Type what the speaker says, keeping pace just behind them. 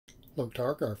Hello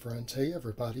Tarkar friends, hey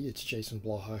everybody, it's Jason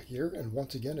Blaha here, and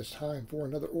once again it's time for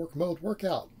another Orc Mode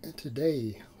workout, and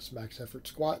today was max effort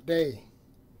squat day.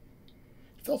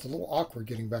 It felt a little awkward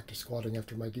getting back to squatting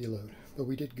after my deload, but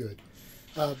we did good.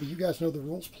 But you guys know the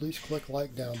rules. Please click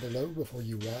like down below before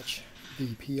you watch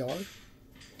the PR.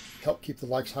 Help keep the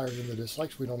likes higher than the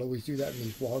dislikes. We don't always do that in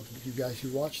these vlogs, but you guys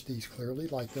who watch these clearly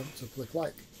like them, so click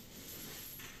like.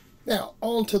 Now,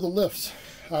 on to the lifts.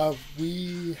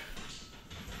 We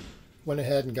went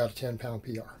ahead and got a 10-pound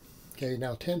PR. Okay,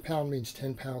 now 10 pound means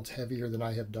 10 pounds heavier than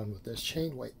I have done with this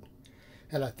chain weight.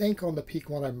 And I think on the peak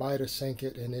one I might have sank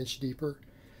it an inch deeper.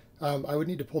 I would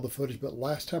need to pull the footage, but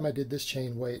last time I did this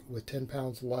chain weight with 10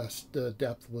 pounds less, the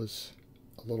depth was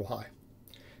a little high.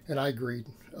 And I agreed.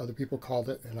 Other people called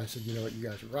it, and I said, you know what, you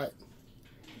guys are right.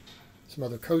 Some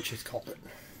other coaches called it.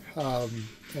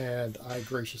 And I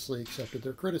graciously accepted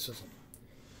their criticism.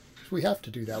 So we have to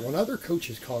do that. When other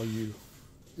coaches call you,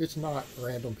 it's not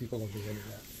random people on the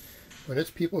internet. When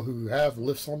it's people who have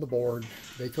lifts on the board,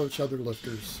 they coach other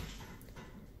lifters,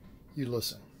 you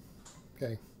listen.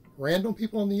 Okay? Random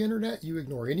people on the internet, you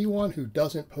ignore. Anyone who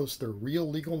doesn't post their real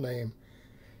legal name,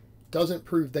 doesn't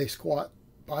prove they squat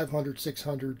 500,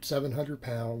 600, 700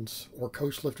 pounds, or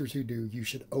coach lifters who do, you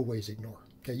should always ignore.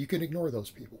 Okay? You can ignore those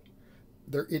people.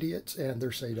 They're idiots and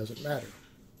their say doesn't matter.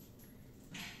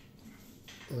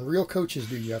 When real coaches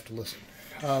do, you have to listen.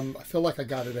 I feel like I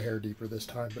got it a hair deeper this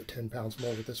time, but 10 pounds more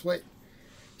with this weight.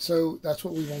 So that's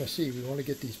what we want to see. We want to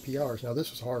get these PRs. Now this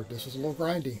was hard. This was a little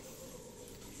grindy.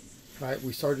 Right?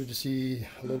 We started to see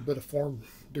a little bit of form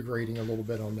degrading a little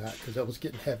bit on that because that was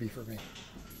getting heavy for me.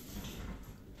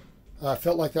 I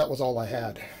felt like that was all I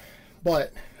had.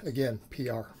 But again,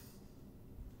 PR.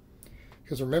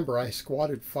 Because remember, I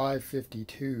squatted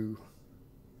 552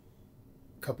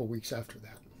 a couple weeks after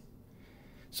that.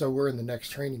 So we're in the next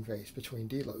training phase between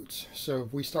deloads. So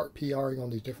if we start PRing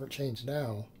on these different chains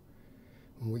now,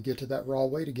 when we get to that raw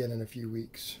weight again in a few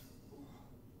weeks,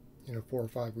 4 or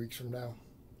 5 weeks from now,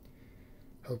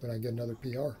 hoping I get another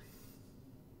PR.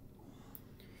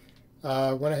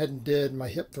 Went ahead and did my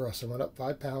hip thrust. I went up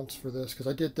 5 pounds for this because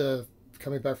I did the,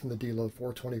 coming back from the deload,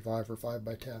 425 or 5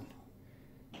 by 10.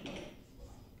 I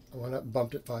went up and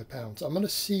bumped it 5 pounds. I'm going to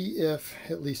see if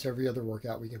at least every other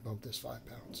workout we can bump this 5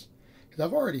 pounds. Because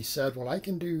I've already said when I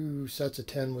can do sets of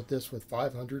 10 with this with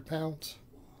 500 pounds,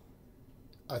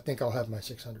 I think I'll have my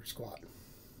 600 squat.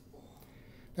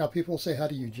 Now people say, how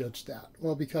do you judge that?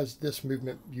 Well, because this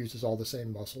movement uses all the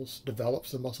same muscles,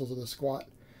 develops the muscles of the squat.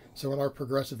 So when our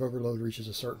progressive overload reaches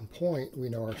a certain point, we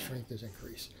know our strength is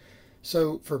increased.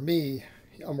 So for me,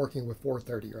 I'm working with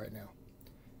 430 right now.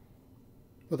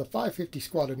 With a 550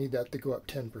 squat, I need that to go up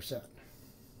 10%.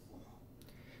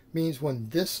 Means when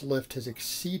this lift has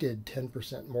exceeded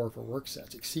 10% more for work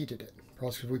sets, exceeded it,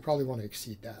 because we probably want to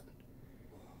exceed that,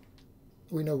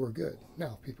 we know we're good.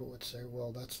 Now, people would say,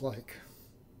 well, that's like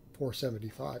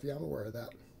 475. Yeah, I'm aware of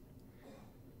that.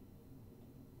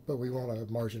 But we want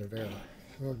a margin of error.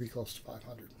 We want to be close to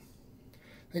 500.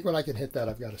 I think when I can hit that,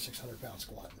 I've got a 600-pound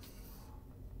squat.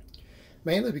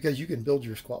 Mainly because you can build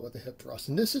your squat with a hip thrust.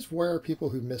 And this is where people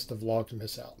who miss the vlogs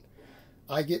miss out.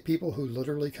 I get people who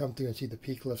literally come through and see the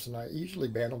peak lifts, and I usually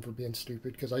ban them for being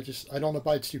stupid because I don't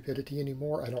abide stupidity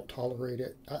anymore. I don't tolerate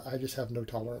it. I just have no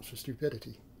tolerance for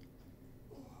stupidity.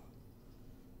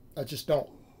 I just don't.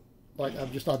 Like,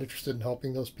 I'm just not interested in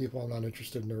helping those people. I'm not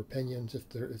interested in their opinions if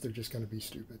they're just going to be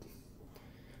stupid.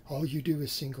 All you do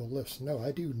is single lifts. No,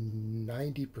 I do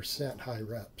 90% high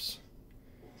reps.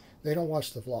 They don't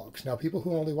watch the vlogs. Now, people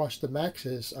who only watch the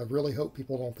maxes, I really hope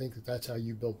people don't think that that's how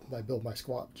I build my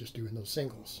squat, just doing those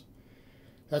singles.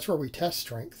 That's where we test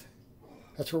strength.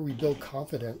 That's where we build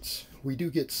confidence. We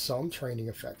do get some training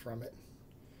effect from it.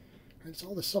 And it's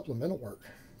all the supplemental work.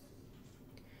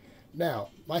 Now,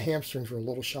 my hamstrings were a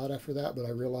little shot after that, but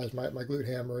I realized my glute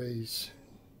ham raise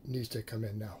needs to come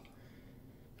in now.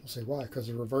 You'll say, why? Because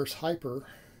the reverse hyper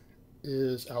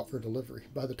is out for delivery.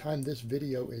 By the time this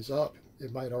video is up,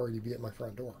 it might already be at my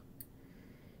front door.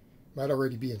 Might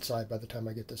already be inside by the time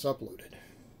I get this uploaded,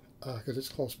 because it's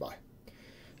close by.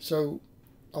 So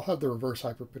I'll have the reverse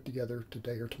hyper put together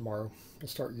today or tomorrow. I'll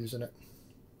start using it.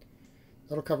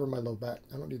 That'll cover my low back.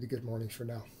 I don't need the good mornings for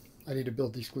now. I need to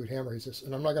build these glute ham raises.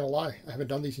 And I'm not going to lie, I haven't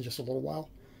done these in just a little while.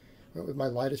 With my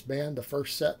lightest band, the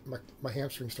first set, my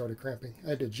hamstring started cramping. I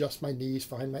had to adjust my knees,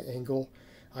 find my angle.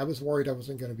 I was worried I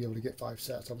wasn't going to be able to get 5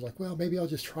 sets. I was like, well, maybe I'll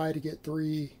just try to get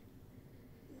 3.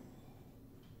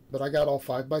 But I got all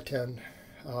 5 by 10.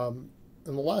 In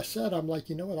the last set, I'm like,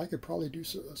 you know what, I could probably do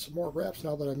some more reps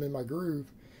now that I'm in my groove.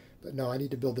 But no, I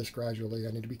need to build this gradually.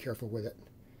 I need to be careful with it.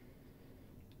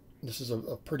 This is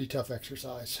a pretty tough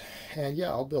exercise. And yeah,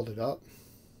 I'll build it up.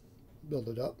 Build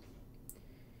it up.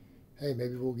 Hey,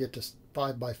 maybe we'll get to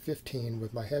 5 by 15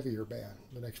 with my heavier band,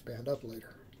 the next band up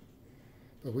later.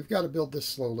 But we've got to build this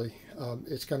slowly.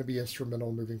 It's going to be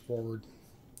instrumental moving forward.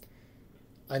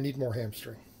 I need more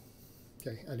hamstring.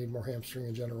 Okay, I need more hamstring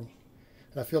in general.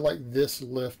 And I feel like this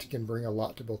lift can bring a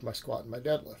lot to both my squat and my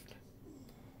deadlift.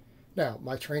 Now,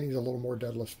 my training is a little more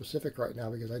deadlift specific right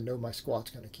now because I know my squat's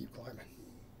going to keep climbing.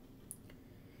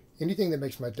 Anything that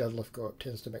makes my deadlift go up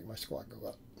tends to make my squat go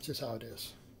up. It's just how it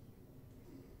is.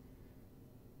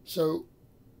 So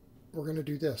we're going to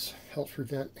do this. Helps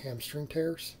prevent hamstring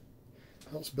tears.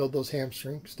 Helps build those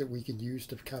hamstrings that we can use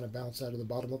to kind of bounce out of the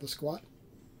bottom of a squat.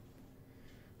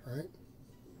 All right.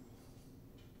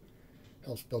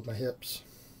 Helps build my hips.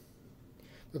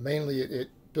 But mainly it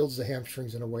builds the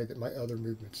hamstrings in a way that my other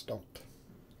movements don't.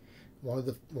 One of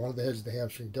the heads of the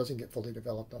hamstring doesn't get fully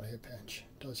developed on a hip hinge.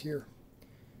 It does here.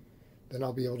 Then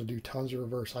I'll be able to do tons of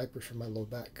reverse hypers from my low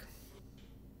back.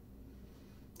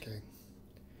 Okay.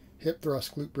 Hip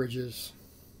thrust, glute bridges,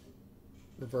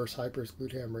 reverse hypers,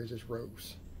 glute ham raises,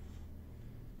 rows.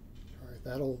 All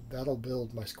right, that'll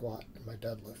build my squat and my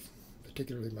deadlift,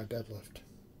 particularly my deadlift.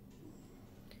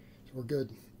 So we're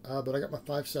good. But I got my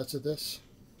 5 sets of this.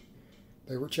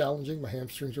 They were challenging. My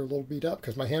hamstrings are a little beat up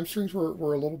because my hamstrings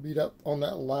were a little beat up on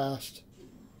that last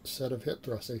set of hip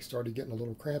thrusts. They started getting a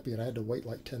little crampy, and I had to wait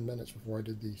like 10 minutes before I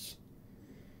did these.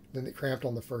 Then it cramped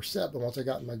on the first set, but once I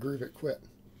got in my groove, it quit.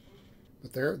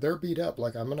 But they're beat up.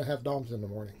 Like I'm gonna have DOMs in the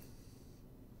morning.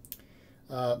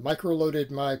 Micro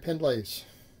loaded my Pendlays.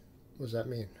 What does that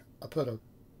mean? I put a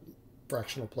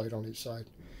fractional plate on each side.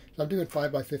 So I'm doing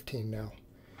 5 by 15 now.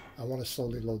 I want to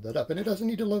slowly load that up, and it doesn't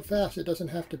need to load fast. It doesn't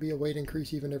have to be a weight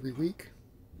increase even every week.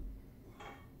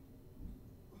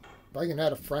 If I can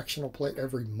add a fractional plate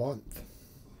every month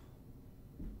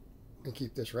and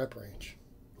keep this rep range,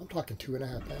 I'm talking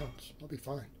 2.5 pounds. I'll be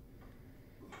fine.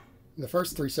 And the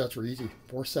first 3 sets were easy.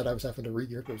 4th set I was having to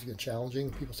re-grip. It was getting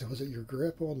challenging. People say, was it your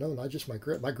grip? Well, no, not just my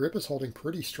grip. My grip is holding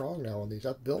pretty strong now on these.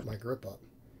 I've built my grip up.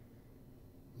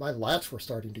 My lats were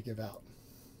starting to give out.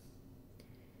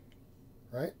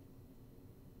 Right?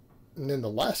 And then the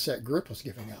last set, grip was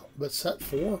giving out. But set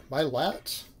 4, my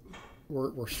lats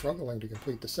were struggling to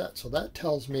complete the set. So that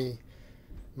tells me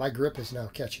my grip is now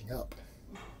catching up.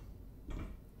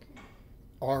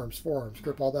 Arms, forearms,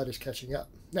 grip, all that is catching up.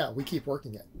 Now, we keep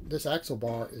working it. This axle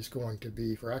bar is going to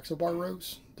be, for axle bar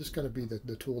rows, this is going to be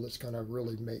the tool that's going to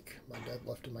really make my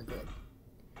deadlift and my grip.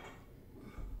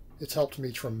 It's helped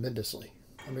me tremendously.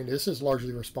 I mean, this is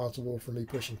largely responsible for me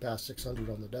pushing past 600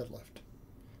 on the deadlift.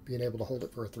 Being able to hold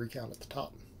it for a 3 count at the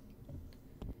top.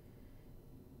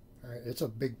 All right, it's a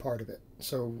big part of it.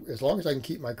 So as long as I can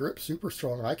keep my grip super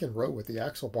strong, I can row with the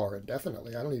axle bar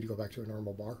indefinitely. I don't need to go back to a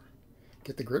normal bar.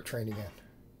 Get the grip training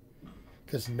in.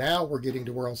 Because now we're getting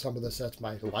to where on some of the sets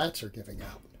my lats are giving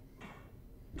out.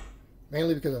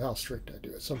 Mainly because of how strict I do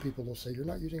it. Some people will say, you're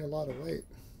not using a lot of weight.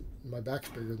 My back's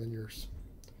bigger than yours.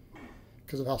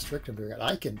 Because of how strict I'm doing it.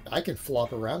 I can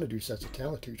flop around and do sets of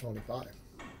 10 with 225.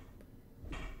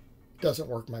 Doesn't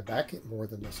work my back more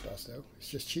than this does, though. It's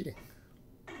just cheating.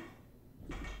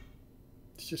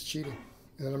 It's just cheating.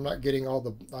 And then I'm not getting all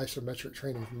the isometric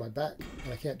training from my back,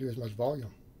 and I can't do as much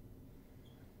volume.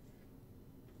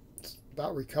 It's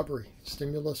about recovery.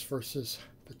 Stimulus versus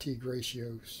fatigue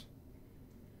ratios.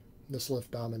 This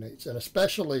lift dominates. And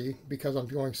especially because I'm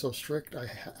going so strict, I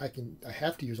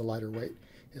have to use a lighter weight.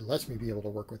 It lets me be able to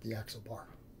work with the axle bar.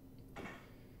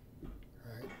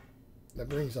 That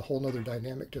brings a whole nother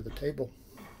dynamic to the table.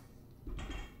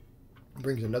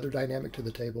 Brings another dynamic to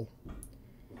the table.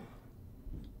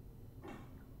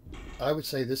 I would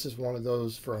say this is one of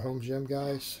those for a home gym,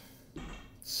 guys.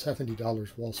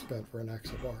 $70 well spent for an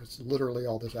axle bar. It's literally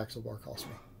all this axle bar cost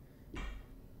me.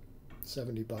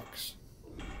 70 bucks.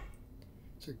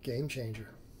 It's a game changer.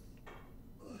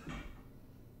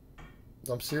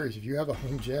 I'm serious. If you have a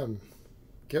home gym,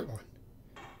 get one.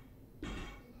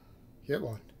 Get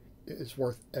one. It is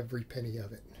worth every penny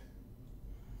of it.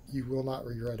 You will not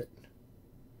regret it.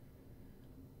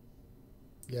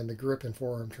 Again, the grip and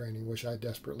forearm training, which I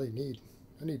desperately need.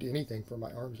 I need anything for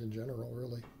my arms in general,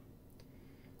 really.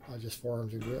 Not just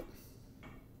forearms and grip.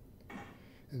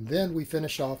 And then we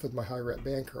finish off with my high rep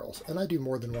band curls. And I do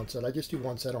more than one set. I just do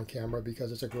one set on camera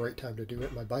because it's a great time to do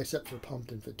it. My biceps are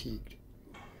pumped and fatigued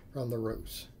from the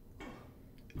rows.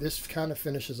 This kind of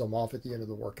finishes them off at the end of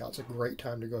the workout. It's a great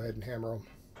time to go ahead and hammer them.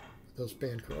 Those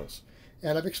band curls.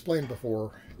 And I've explained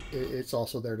before, it's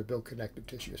also there to build connective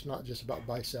tissue. It's not just about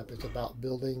bicep, it's about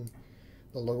building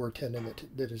the lower tendon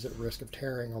that is at risk of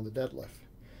tearing on the deadlift.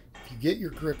 If you get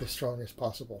your grip as strong as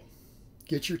possible,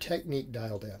 get your technique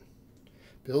dialed in,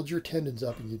 build your tendons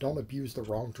up, and you don't abuse the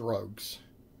wrong drugs,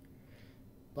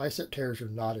 bicep tears are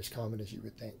not as common as you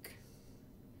would think.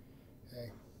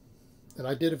 Okay. And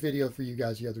I did a video for you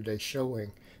guys the other day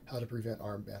showing how to prevent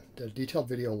arm bend. Did a detailed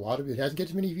video. A lot of it hasn't get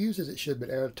as many views as it should,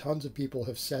 but tons of people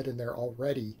have said in there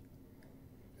already.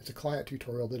 It's a client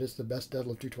tutorial that is the best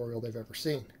deadlift tutorial they've ever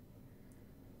seen.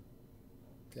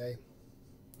 Okay,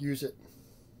 use it.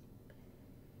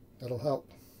 That'll help.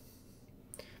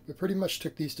 We pretty much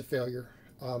took these to failure.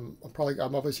 I'm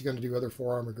obviously going to do other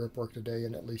forearm or grip work today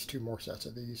and at least 2 more sets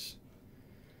of these.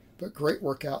 But great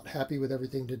workout. Happy with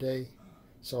everything today.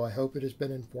 So I hope it has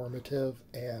been informative,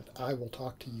 and I will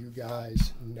talk to you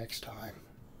guys next time.